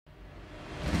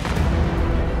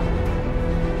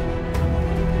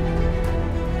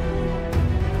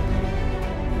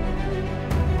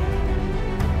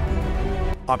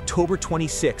October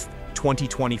 26,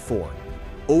 2024.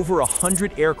 Over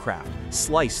 100 aircraft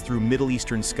slice through Middle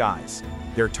Eastern skies.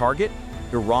 Their target?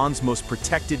 Iran's most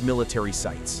protected military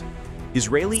sites.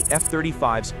 Israeli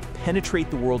F-35s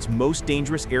penetrate the world's most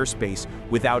dangerous airspace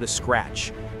without a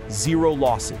scratch. Zero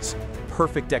losses.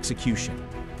 Perfect execution.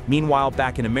 Meanwhile,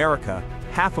 back in America,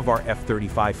 half of our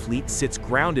F-35 fleet sits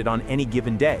grounded on any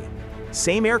given day.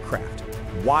 Same aircraft,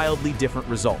 wildly different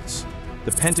results.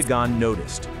 The Pentagon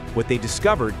noticed. What they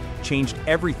discovered changed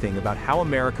everything about how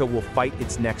America will fight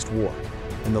its next war.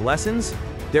 And the lessons?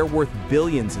 They're worth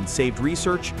billions in saved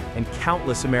research and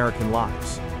countless American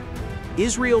lives.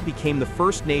 Israel became the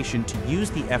first nation to use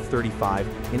the F-35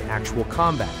 in actual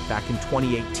combat back in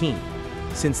 2018.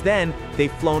 Since then,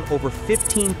 they've flown over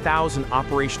 15,000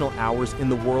 operational hours in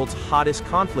the world's hottest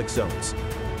conflict zones.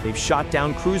 They've shot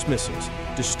down cruise missiles,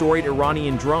 destroyed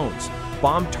Iranian drones,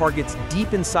 bombed targets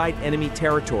deep inside enemy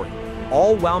territory,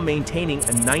 all while maintaining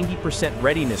a 90%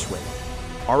 readiness rate.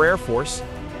 Our Air Force,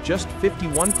 just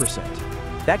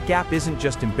 51%. That gap isn't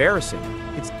just embarrassing,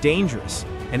 it's dangerous,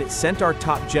 and it sent our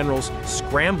top generals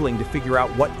scrambling to figure out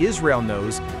what Israel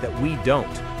knows that we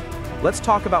don't. Let's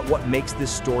talk about what makes this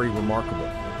story remarkable.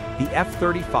 The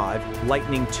F-35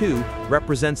 Lightning II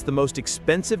represents the most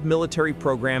expensive military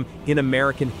program in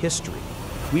American history.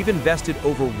 We've invested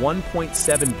over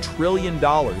 $1.7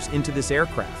 trillion into this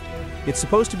aircraft. It's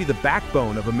supposed to be the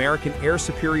backbone of American air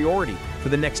superiority for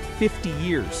the next 50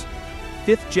 years.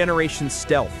 Fifth-generation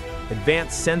stealth,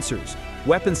 advanced sensors,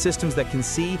 weapon systems that can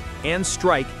see and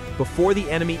strike before the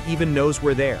enemy even knows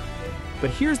we're there. But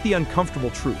here's the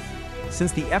uncomfortable truth.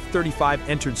 Since the F-35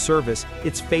 entered service,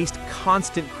 it's faced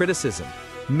constant criticism.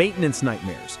 Maintenance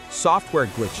nightmares, software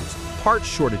glitches, parts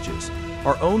shortages.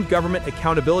 Our own Government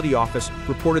Accountability Office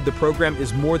reported the program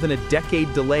is more than a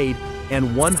decade delayed and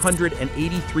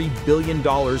 $183 billion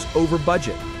over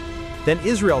budget. Then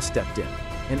Israel stepped in,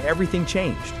 and everything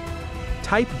changed.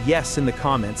 Type yes in the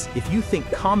comments if you think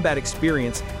combat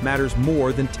experience matters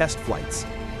more than test flights.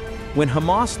 When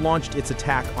Hamas launched its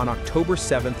attack on October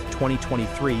 7,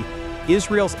 2023,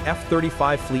 Israel's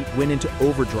F-35 fleet went into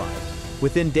overdrive.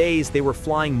 Within days, they were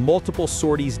flying multiple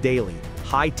sorties daily,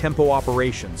 high-tempo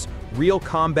operations, real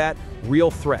combat, real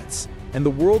threats, and the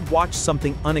world watched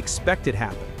something unexpected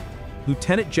happen.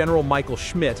 Lieutenant General Michael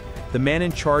Schmidt, the man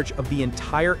in charge of the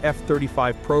entire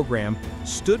F-35 program,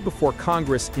 stood before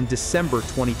Congress in December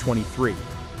 2023.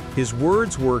 His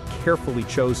words were carefully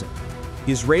chosen.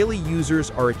 Israeli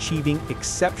users are achieving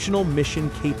exceptional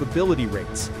mission capability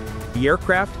rates. The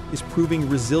aircraft is proving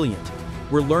resilient.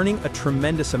 We're learning a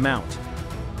tremendous amount.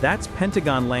 That's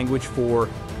Pentagon language for,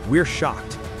 we're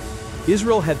shocked.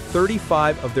 Israel had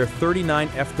 35 of their 39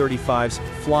 F-35s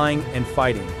flying and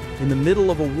fighting in the middle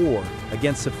of a war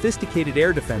against sophisticated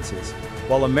air defenses,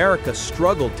 while America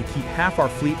struggled to keep half our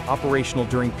fleet operational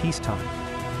during peacetime.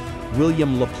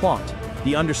 William LaPlante,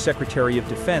 the Undersecretary of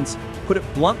Defense, put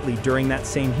it bluntly during that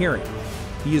same hearing.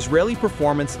 The Israeli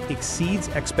performance exceeds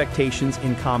expectations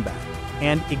in combat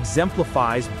and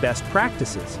exemplifies best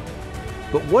practices.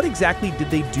 But what exactly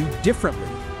did they do differently?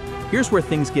 Here's where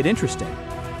things get interesting.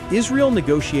 Israel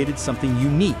negotiated something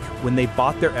unique when they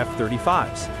bought their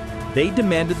F-35s. They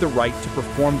demanded the right to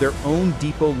perform their own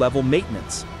depot-level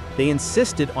maintenance. They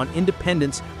insisted on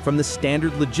independence from the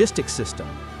standard logistics system.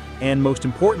 And most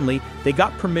importantly, they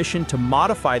got permission to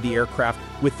modify the aircraft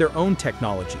with their own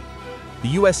technology. The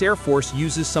U.S. Air Force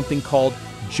uses something called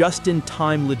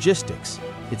just-in-time logistics.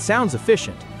 It sounds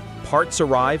efficient. Parts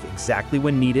arrive exactly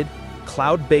when needed,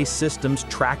 cloud-based systems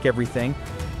track everything,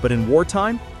 but in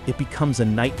wartime, it becomes a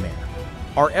nightmare.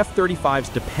 Our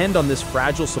F-35s depend on this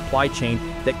fragile supply chain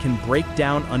that can break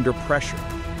down under pressure.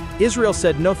 Israel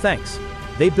said no thanks.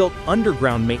 They built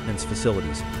underground maintenance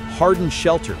facilities, hardened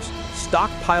shelters,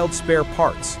 stockpiled spare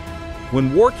parts.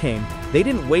 When war came, they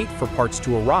didn't wait for parts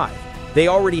to arrive. They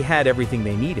already had everything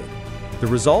they needed. The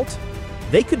result?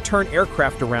 They could turn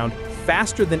aircraft around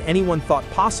faster than anyone thought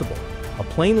possible. A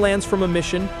plane lands from a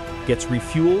mission, gets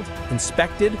refueled,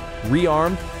 inspected,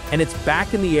 rearmed, and it's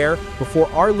back in the air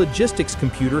before our logistics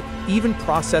computer even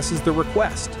processes the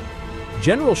request.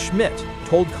 General Schmidt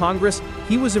told Congress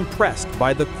he was impressed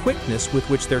by the quickness with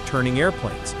which they're turning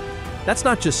airplanes. That's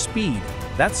not just speed,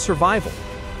 that's survival.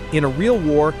 In a real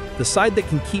war, the side that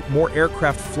can keep more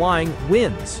aircraft flying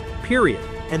wins, period.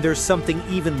 And there's something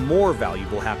even more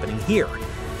valuable happening here.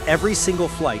 Every single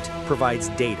flight provides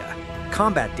data,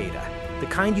 combat data, the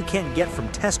kind you can't get from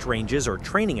test ranges or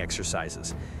training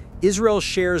exercises. Israel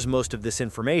shares most of this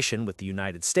information with the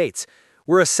United States.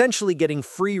 We're essentially getting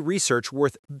free research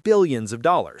worth billions of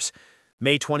dollars.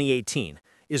 May 2018,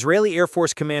 Israeli Air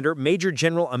Force Commander Major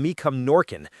General Amikam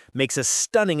Norkin makes a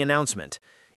stunning announcement.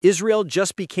 Israel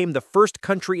just became the first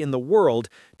country in the world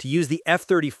to use the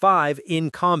F-35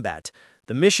 in combat.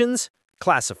 The missions?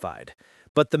 Classified.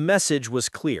 But the message was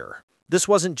clear. This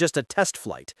wasn't just a test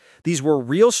flight. These were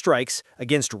real strikes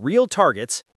against real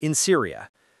targets in Syria.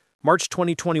 March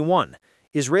 2021.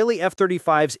 Israeli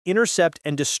F-35s intercept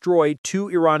and destroy 2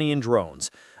 Iranian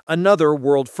drones. Another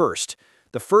world first.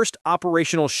 The first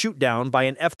operational shootdown by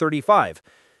an F-35.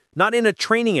 Not in a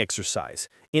training exercise,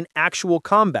 in actual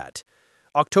combat.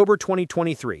 October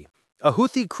 2023. A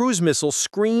Houthi cruise missile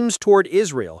screams toward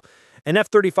Israel. An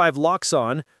F-35 locks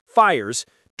on, fires,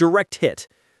 direct hit.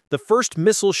 The first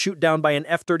missile shootdown by an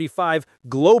F-35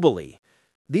 globally.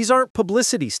 These aren't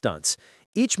publicity stunts.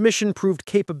 Each mission proved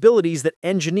capabilities that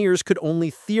engineers could only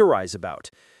theorize about.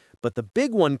 But the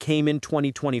big one came in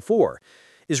 2024.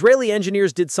 Israeli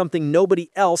engineers did something nobody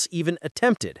else even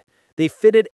attempted. They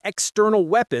fitted external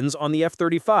weapons on the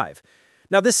F-35.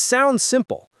 Now, this sounds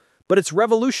simple, but it's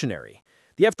revolutionary.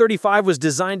 The F-35 was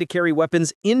designed to carry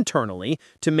weapons internally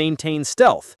to maintain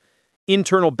stealth.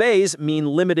 Internal bays mean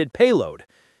limited payload.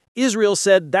 Israel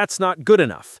said that's not good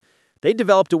enough. They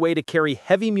developed a way to carry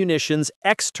heavy munitions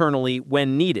externally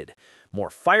when needed. More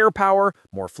firepower,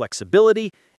 more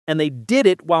flexibility, and they did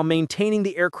it while maintaining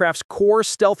the aircraft's core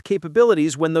stealth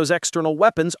capabilities when those external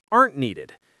weapons aren't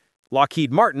needed.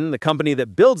 Lockheed Martin, the company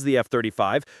that builds the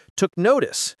F-35, took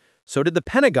notice. So did the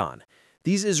Pentagon.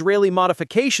 These Israeli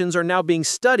modifications are now being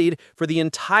studied for the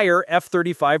entire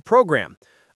F-35 program.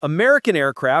 American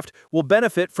aircraft will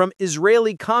benefit from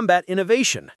Israeli combat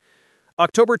innovation.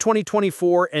 October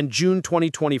 2024 and June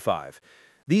 2025.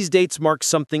 These dates mark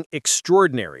something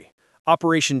extraordinary.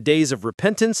 Operation Days of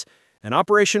Repentance and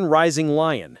Operation Rising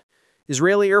Lion.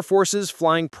 Israeli Air Forces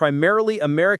flying primarily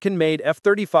American-made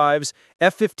F-35s,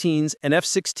 F-15s, and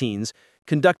F-16s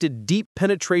conducted deep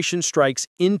penetration strikes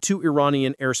into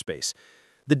Iranian airspace.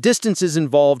 The distances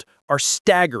involved are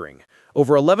staggering,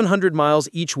 over 1,100 miles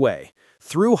each way,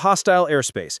 through hostile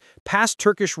airspace, past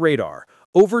Turkish radar,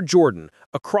 over Jordan,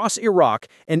 across Iraq,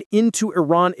 and into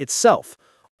Iran itself,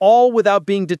 all without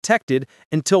being detected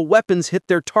until weapons hit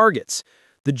their targets.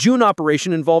 The June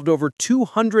operation involved over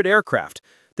 200 aircraft.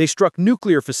 They struck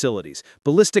nuclear facilities,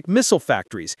 ballistic missile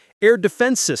factories, air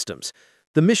defense systems.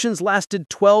 The missions lasted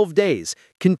 12 days,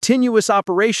 continuous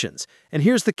operations. And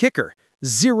here's the kicker: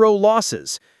 0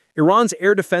 losses. Iran's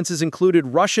air defenses included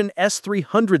Russian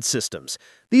S-300 systems.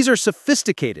 These are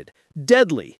sophisticated,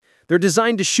 deadly. They're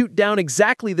designed to shoot down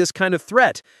exactly this kind of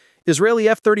threat. Israeli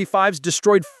F-35s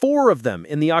destroyed 4 of them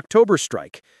in the October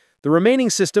strike. The remaining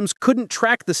systems couldn't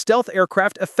track the stealth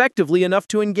aircraft effectively enough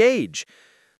to engage.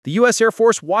 The U.S. Air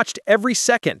Force watched every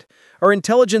second. Our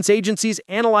intelligence agencies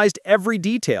analyzed every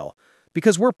detail.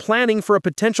 Because we're planning for a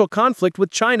potential conflict with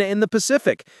China in the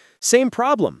Pacific. Same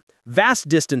problem. Vast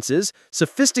distances,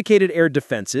 sophisticated air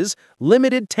defenses,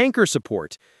 limited tanker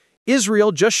support.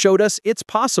 Israel just showed us it's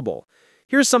possible.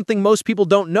 Here's something most people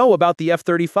don't know about the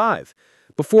F-35.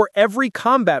 Before every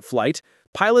combat flight,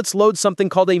 pilots load something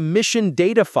called a mission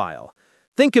data file.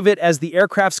 Think of it as the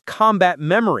aircraft's combat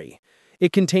memory.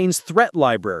 It contains threat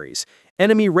libraries,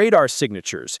 enemy radar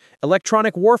signatures,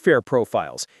 electronic warfare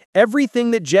profiles, everything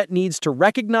that jet needs to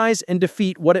recognize and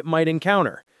defeat what it might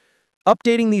encounter.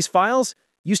 Updating these files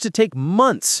used to take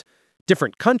months.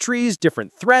 Different countries,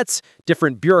 different threats,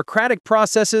 different bureaucratic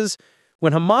processes.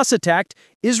 When Hamas attacked,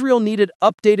 Israel needed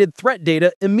updated threat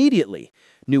data immediately.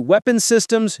 New weapon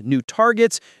systems, new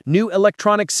targets, new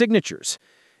electronic signatures.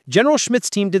 General Schmidt's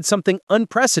team did something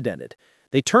unprecedented.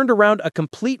 They turned around a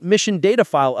complete mission data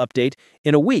file update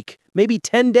in a week, maybe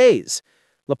 10 days.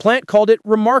 LaPlante called it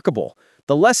remarkable.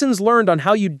 The lessons learned on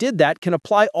how you did that can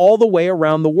apply all the way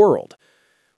around the world.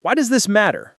 Why does this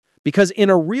matter? Because in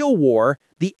a real war,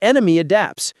 the enemy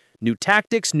adapts. New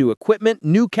tactics, new equipment,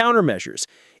 new countermeasures.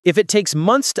 If it takes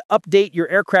months to update your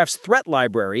aircraft's threat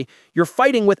library, you're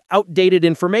fighting with outdated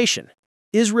information.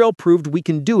 Israel proved we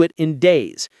can do it in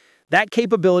days. That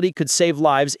capability could save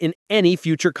lives in any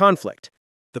future conflict.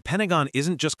 The Pentagon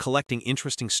isn't just collecting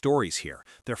interesting stories here.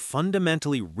 They're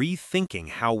fundamentally rethinking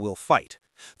how we'll fight.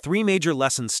 3 major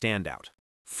lessons stand out.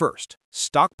 First,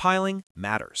 stockpiling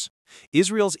matters.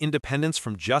 Israel's independence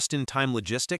from just-in-time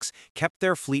logistics kept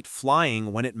their fleet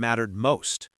flying when it mattered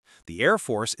most. The Air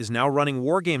Force is now running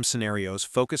wargame scenarios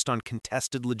focused on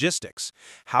contested logistics.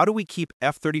 How do we keep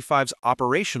F-35s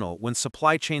operational when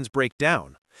supply chains break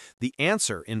down? The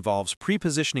answer involves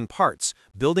pre-positioning parts,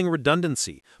 building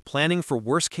redundancy, planning for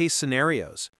worst-case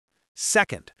scenarios.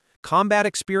 Second, combat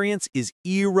experience is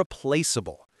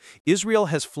irreplaceable. Israel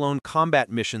has flown combat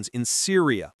missions in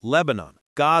Syria, Lebanon,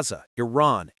 Gaza,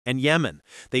 Iran, and Yemen.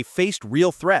 They faced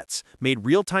real threats, made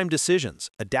real-time decisions,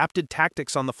 adapted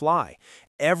tactics on the fly.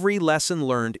 Every lesson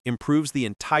learned improves the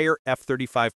entire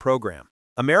F-35 program.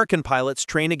 American pilots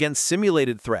train against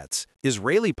simulated threats.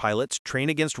 Israeli pilots train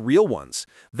against real ones.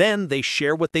 Then they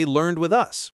share what they learned with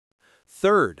us.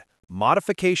 Third,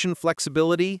 modification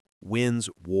flexibility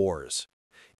wins wars.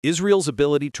 Israel's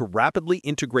ability to rapidly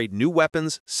integrate new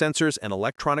weapons, sensors, and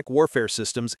electronic warfare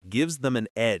systems gives them an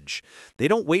edge. They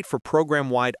don't wait for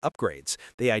program-wide upgrades.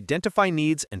 They identify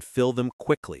needs and fill them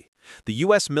quickly. The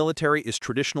U.S. military is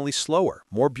traditionally slower,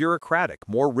 more bureaucratic,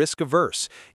 more risk-averse.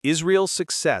 Israel's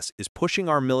success is pushing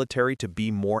our military to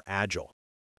be more agile.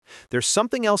 There's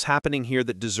something else happening here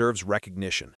that deserves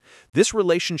recognition. This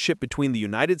relationship between the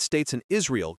United States and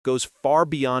Israel goes far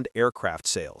beyond aircraft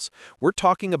sales. We're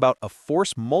talking about a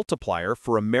force multiplier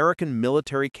for American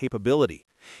military capability.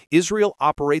 Israel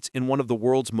operates in one of the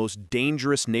world's most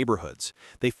dangerous neighborhoods.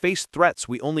 They face threats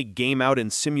we only game out in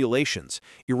simulations: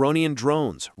 Iranian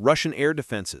drones, Russian air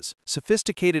defenses,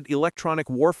 sophisticated electronic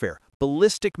warfare,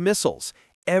 ballistic missiles,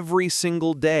 every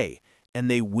single day.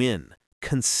 And they win,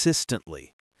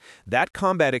 consistently. That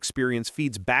combat experience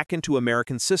feeds back into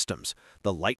American systems.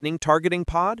 The Lightning targeting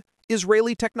pod?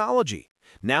 Israeli technology,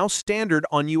 now standard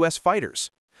on U.S.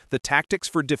 fighters. The tactics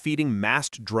for defeating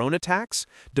massed drone attacks?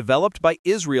 Developed by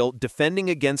Israel defending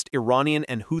against Iranian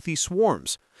and Houthi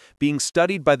swarms, being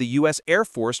studied by the U.S. Air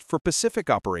Force for Pacific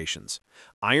operations.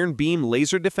 Iron beam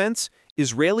laser defense?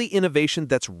 Israeli innovation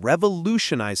that's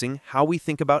revolutionizing how we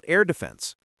think about air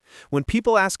defense. When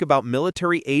people ask about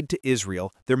military aid to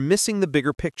Israel, they're missing the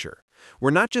bigger picture. We're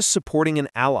not just supporting an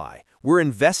ally. We're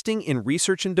investing in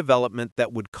research and development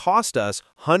that would cost us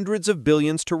hundreds of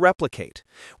billions to replicate.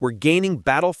 We're gaining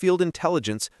battlefield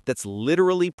intelligence that's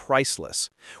literally priceless.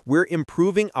 We're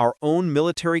improving our own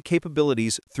military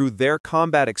capabilities through their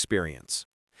combat experience.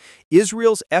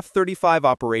 Israel's F-35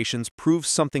 operations prove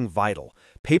something vital.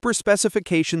 Paper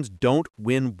specifications don't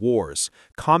win wars.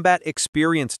 Combat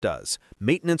experience does.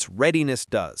 Maintenance readiness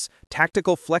does.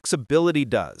 Tactical flexibility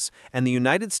does. And the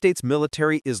United States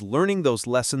military is learning those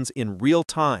lessons in real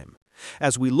time.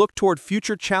 As we look toward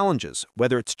future challenges,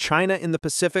 whether it's China in the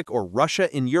Pacific or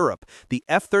Russia in Europe, the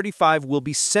F-35 will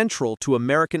be central to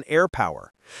American air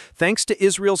power. Thanks to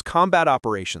Israel's combat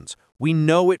operations, we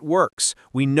know it works.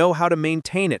 We know how to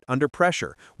maintain it under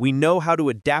pressure. We know how to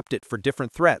adapt it for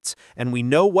different threats. And we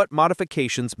know what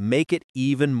modifications make it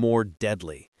even more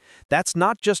deadly. That's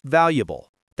not just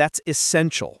valuable. That's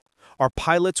essential. Our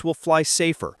pilots will fly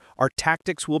safer. Our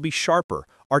tactics will be sharper.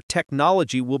 Our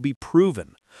technology will be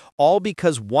proven. All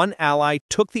because one ally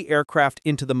took the aircraft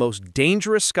into the most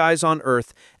dangerous skies on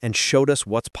Earth and showed us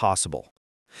what's possible.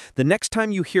 The next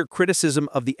time you hear criticism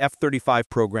of the F-35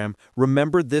 program,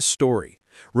 remember this story.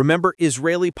 Remember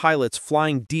Israeli pilots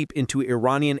flying deep into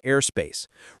Iranian airspace.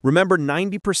 Remember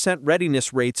 90%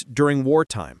 readiness rates during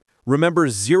wartime. Remember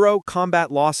zero combat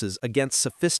losses against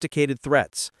sophisticated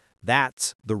threats.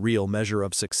 That's the real measure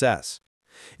of success.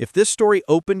 If this story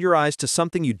opened your eyes to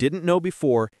something you didn't know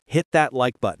before, hit that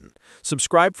like button.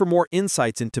 Subscribe for more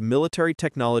insights into military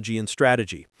technology and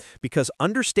strategy, because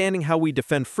understanding how we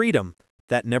defend freedom,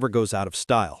 that never goes out of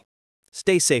style.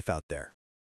 Stay safe out there.